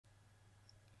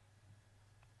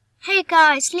Hey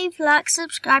guys, leave a like,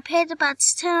 subscribe, hit the bell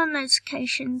to turn on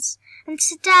notifications. And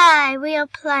today we are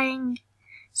playing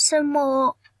some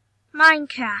more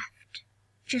Minecraft,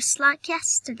 just like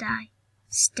yesterday,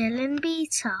 still in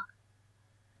beta.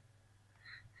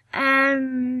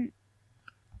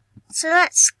 So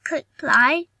let's click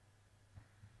play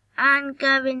and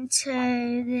go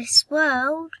into this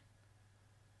world.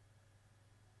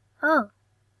 Oh,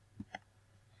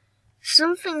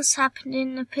 something's happened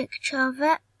in the picture of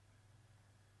it.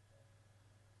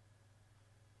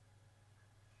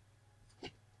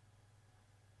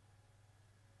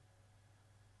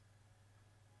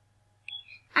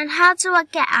 And how do I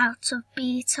get out of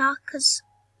beta? 'Cause,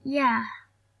 yeah,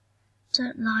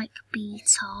 don't like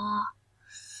beta.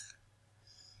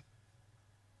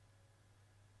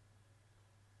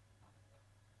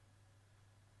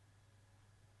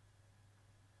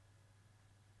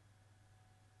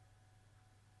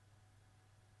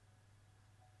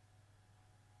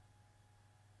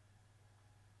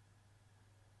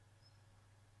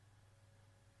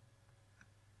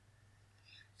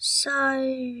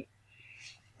 So,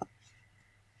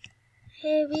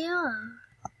 here we are.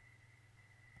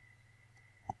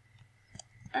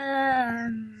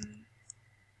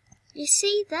 You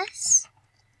see this?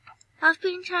 I've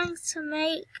been trying to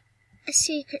make a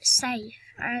secret safe,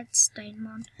 a redstone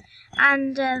one,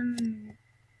 and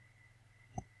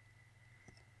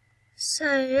so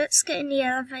let's get in the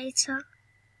elevator.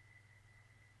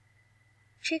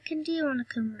 Chicken, do you want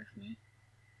to come with me?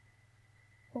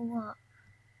 Or what?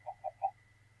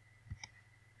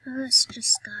 Let's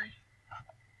just go.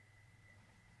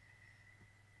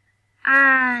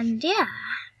 And yeah,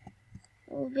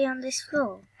 we'll be on this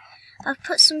floor. I've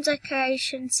put some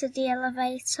decoration to the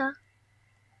elevator.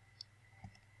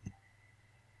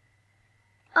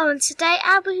 Oh, and today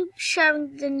I'll be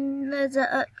showing another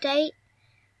update.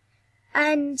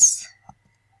 And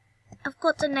I've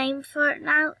got the name for it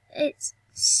now. It's,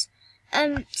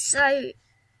 so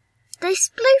this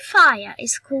blue fire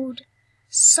is called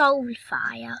Soul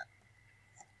Fire.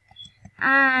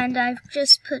 And I've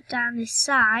just put down this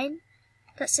sign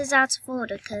that says out of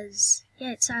order because,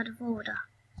 yeah, it's out of order.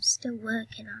 I'm still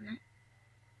working on it.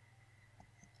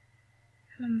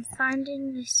 And I'm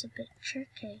finding this a bit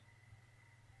tricky.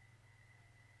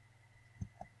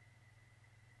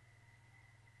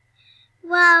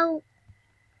 Well,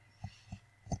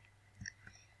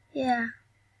 yeah.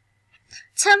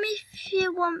 Tell me if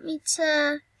you want me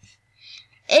to,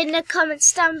 in the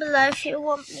comments down below, if you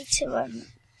want me to,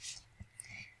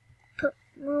 put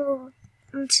more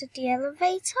onto the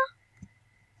elevator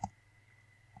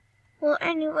or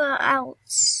anywhere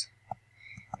else.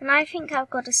 And I think I've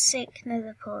got a sick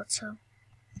nether portal.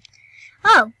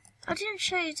 Oh, I didn't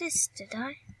show you this, did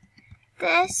I?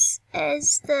 This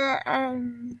is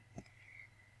the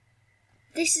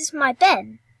this is my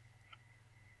bin.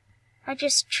 I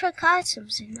just chuck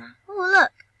items in there. Oh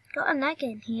look, got an egg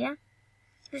in here.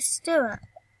 Let's do it.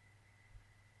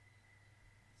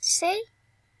 See?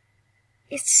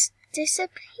 It's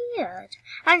disappeared.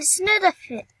 And it's another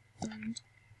thing.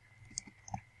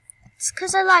 It's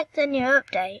because I like the new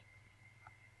update.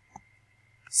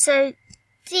 So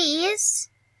these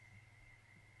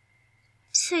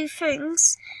two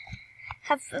things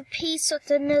have a piece of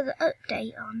the new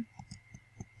update on.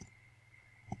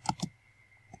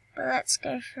 But let's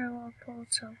go through our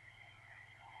portal.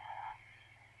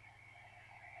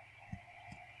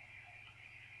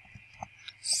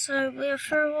 So we're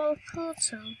through our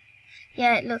portal.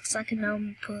 Yeah, it looks like a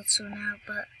normal portal now,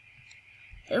 but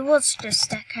it was just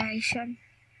decoration.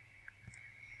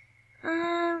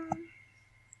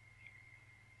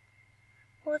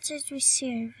 What did we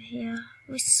see over here?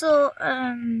 We saw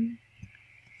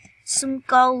some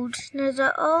gold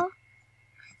nether ore,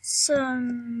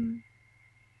 some,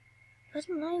 I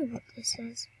don't know what this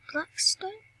is,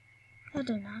 blackstone? I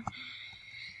don't know.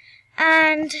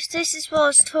 And this is what I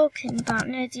was talking about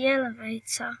near the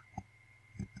elevator.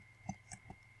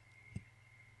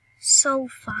 Soul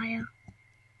Fire.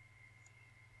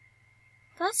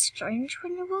 That's strange,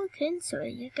 when you walk into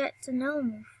it you get the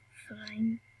normal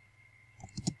flame.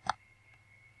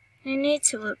 I need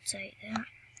to update that.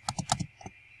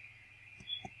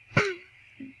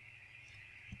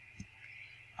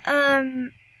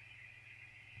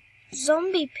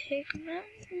 Zombie pigmen?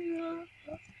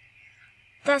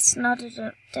 That's not an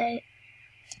update.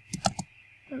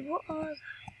 Wait, what are they?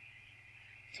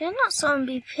 They're not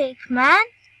zombie pigmen.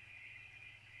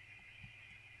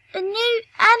 A new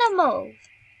animal.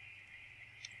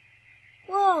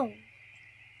 Whoa.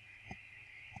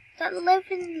 That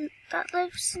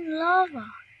lives in lava.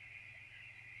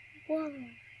 Whoa.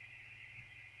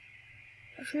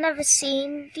 I've never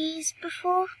seen these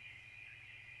before.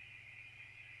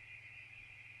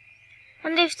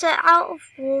 And if they're out of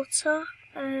water,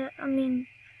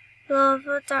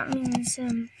 lava, that means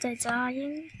they're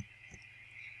dying.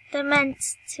 They're meant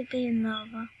to be in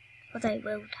lava, or they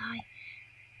will die.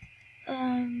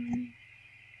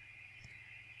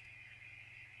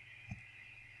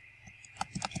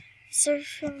 Is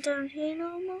everything down here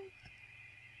normal?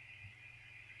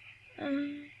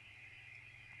 I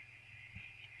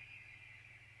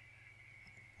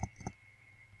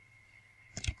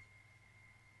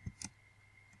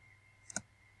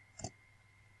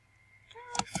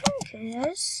think it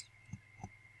is.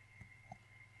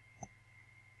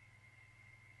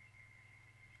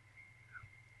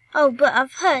 Oh, but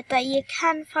I've heard that you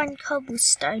can find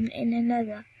cobblestone in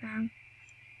another now.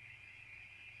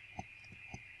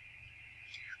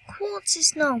 Quartz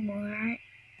is normal, right?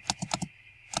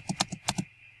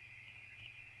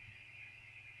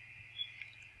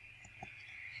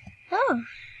 Oh,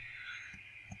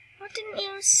 I didn't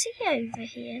even see over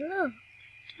here, look.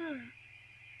 Oh.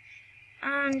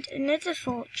 And another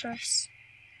fortress.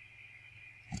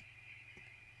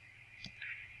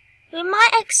 We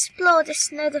might explore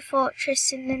this nether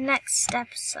fortress in the next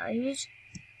episode,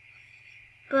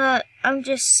 but I'm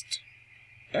just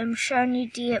showing you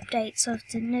the updates of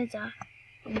the nether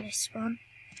in this one.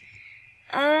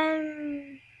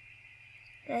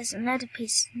 There's another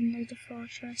piece of the nether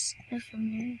fortress,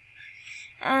 nothing new.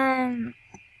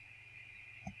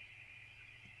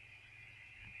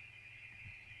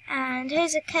 And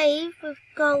here's a cave with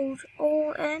gold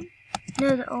ore in,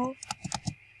 nether ore.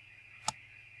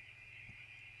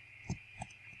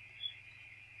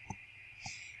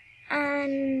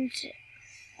 And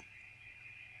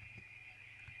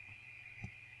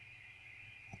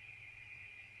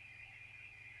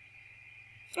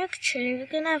actually, we're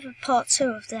going to have a part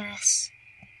 2 of this.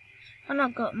 I've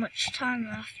not got much time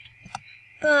left,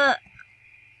 but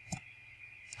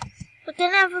we're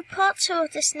going to have a part 2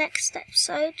 of this next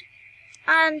episode.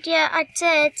 And yeah, I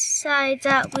did say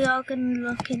that we are going to be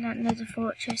looking at Nether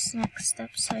Fortress next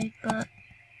episode, but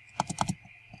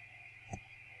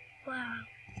wow.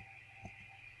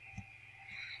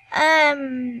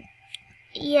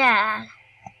 Yeah.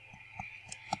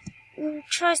 We'll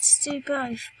try to do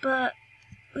both, but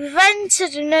we've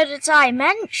entered another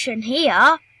dimension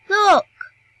here. Look.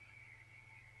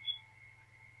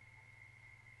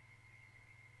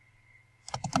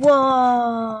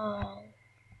 Whoa.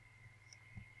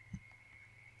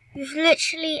 We've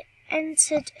literally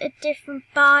entered a different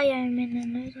biome in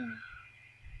another.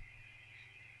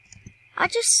 I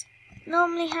just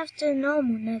normally have the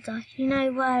normal nether, you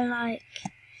know, where like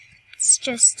it's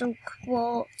just all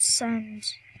quartz and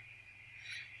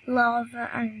lava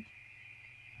and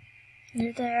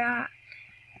netherrack.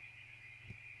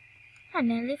 I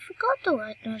nearly forgot the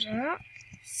word netherrack.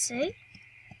 See?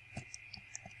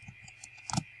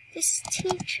 This is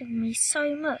teaching me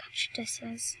so much, this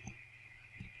is.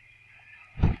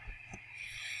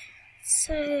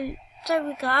 So, there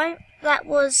we go. That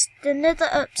was the Nether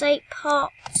Update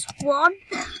Part 1.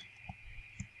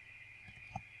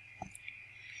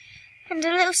 And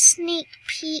a little sneak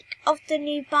peek of the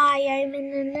new biome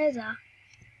in the Nether.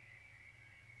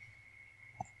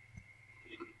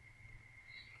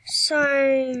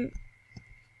 So,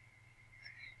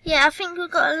 yeah, I think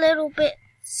we've got a little bit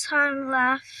time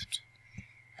left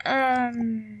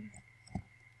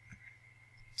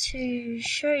to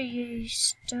show you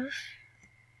stuff.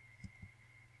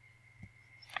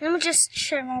 Let me just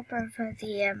show my brother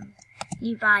the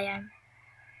new biome.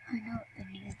 I know what the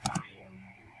new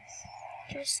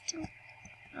biome is.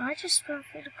 I just went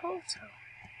through the portal.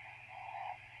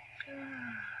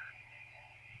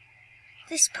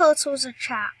 This portal's a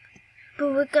trap,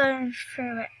 but we're going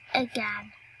through it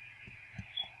again.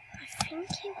 I think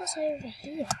it was over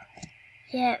here.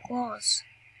 Yeah, it was.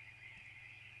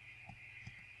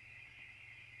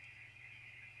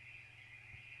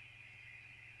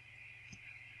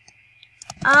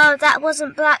 Oh, that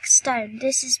wasn't Blackstone.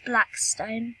 This is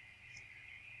Blackstone.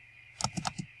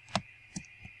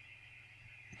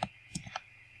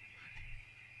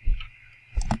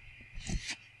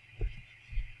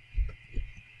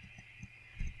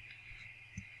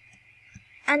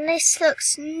 And this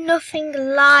looks nothing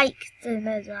like the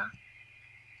Nether.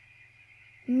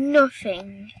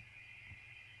 Nothing.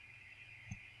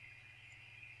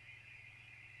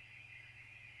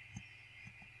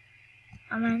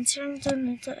 I'm entering the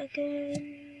Nether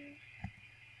again.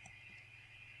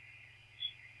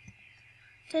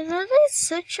 The Nether is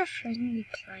such a friendly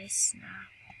place now.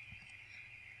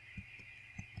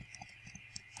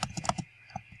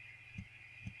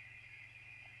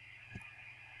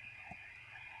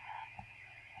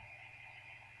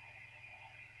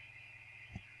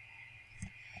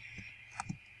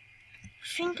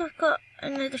 think I've got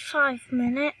another 5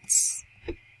 minutes.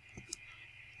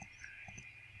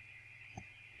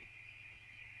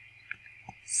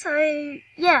 So,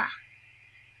 yeah.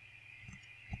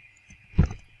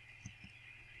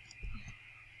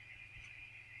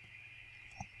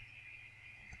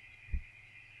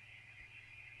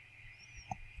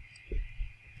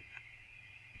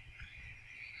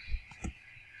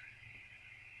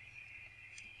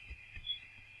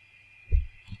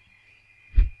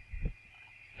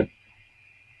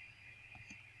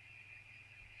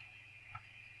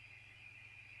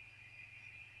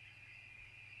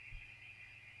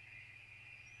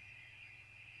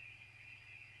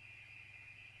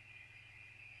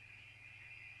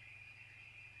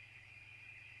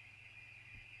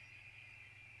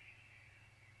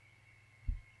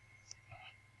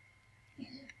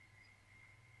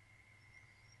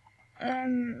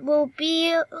 We'll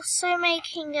be also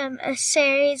making a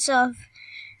series of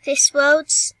this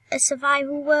world's a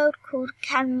survival world called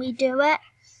Can We Do It?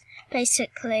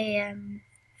 Basically,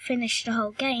 finish the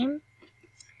whole game.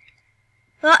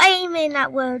 Our aim in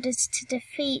that world is to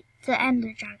defeat the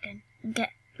Ender Dragon and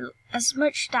get as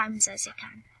much diamonds as you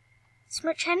can. As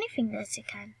much anything as you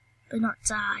can, but not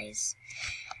dies.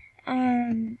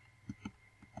 Comment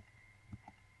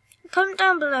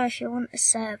down below if you want a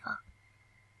server.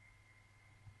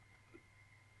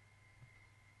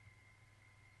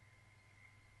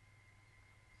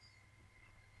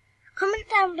 Comment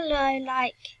down below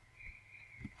like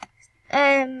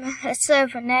a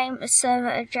server name, a server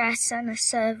address and a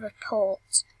server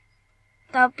port.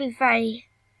 That would be very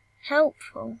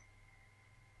helpful.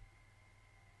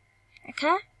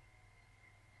 Okay?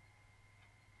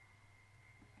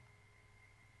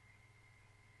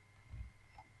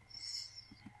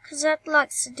 Because I'd like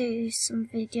to do some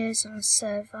videos on a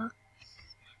server.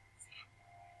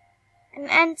 And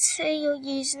enter your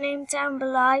username down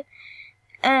below.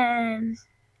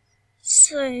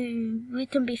 So we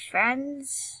can be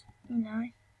friends, you know.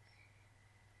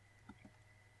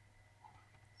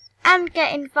 And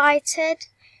get invited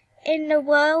in the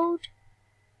world.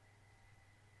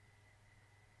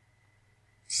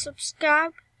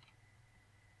 Subscribe.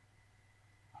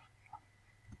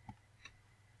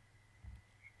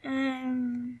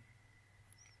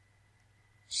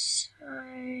 So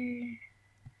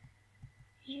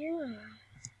yeah.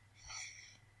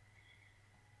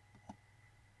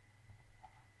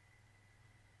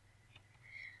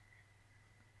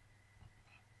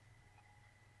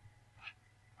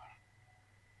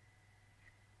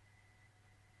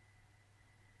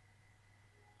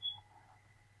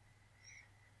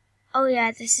 Oh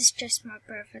yeah, this is just my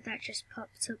brother that just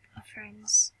popped up my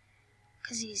friends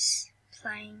because he's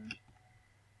playing.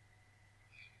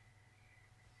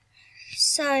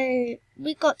 So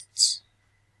we got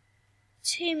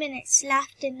 2 minutes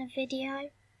left in the video.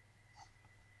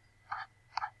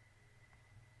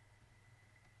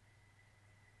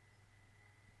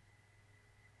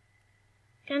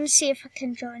 Let me see if I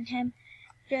can join him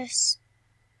just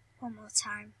one more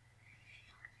time.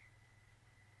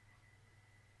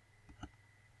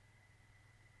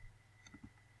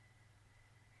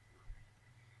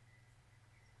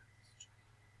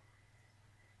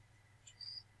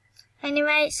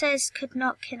 Anyway, it says could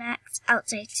not connect,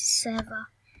 outdated server,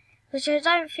 which I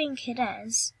don't think it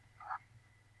is.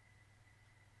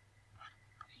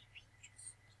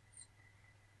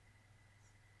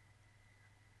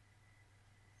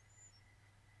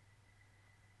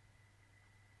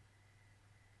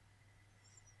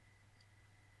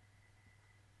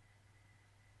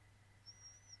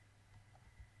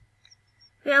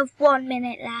 We have 1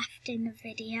 minute left in the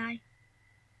video.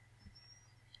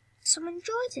 So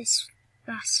enjoy this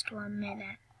last 1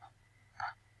 minute.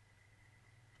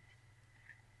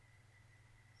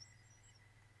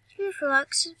 If you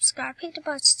like, subscribe, hit the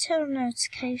button to turn on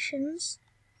notifications.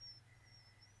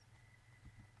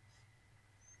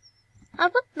 I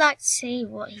would like to see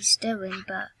what he's doing,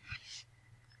 but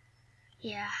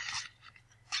yeah.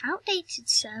 Outdated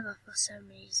server for some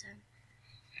reason.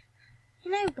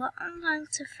 You know what? I'm going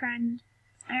to friend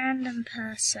a random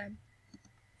person.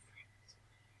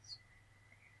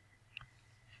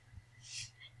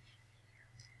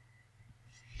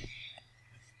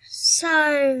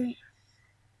 So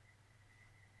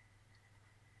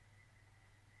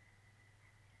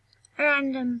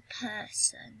random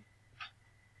person.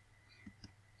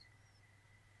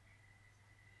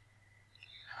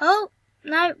 Oh,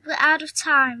 no, we're out of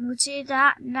time. We'll do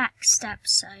that next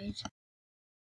episode.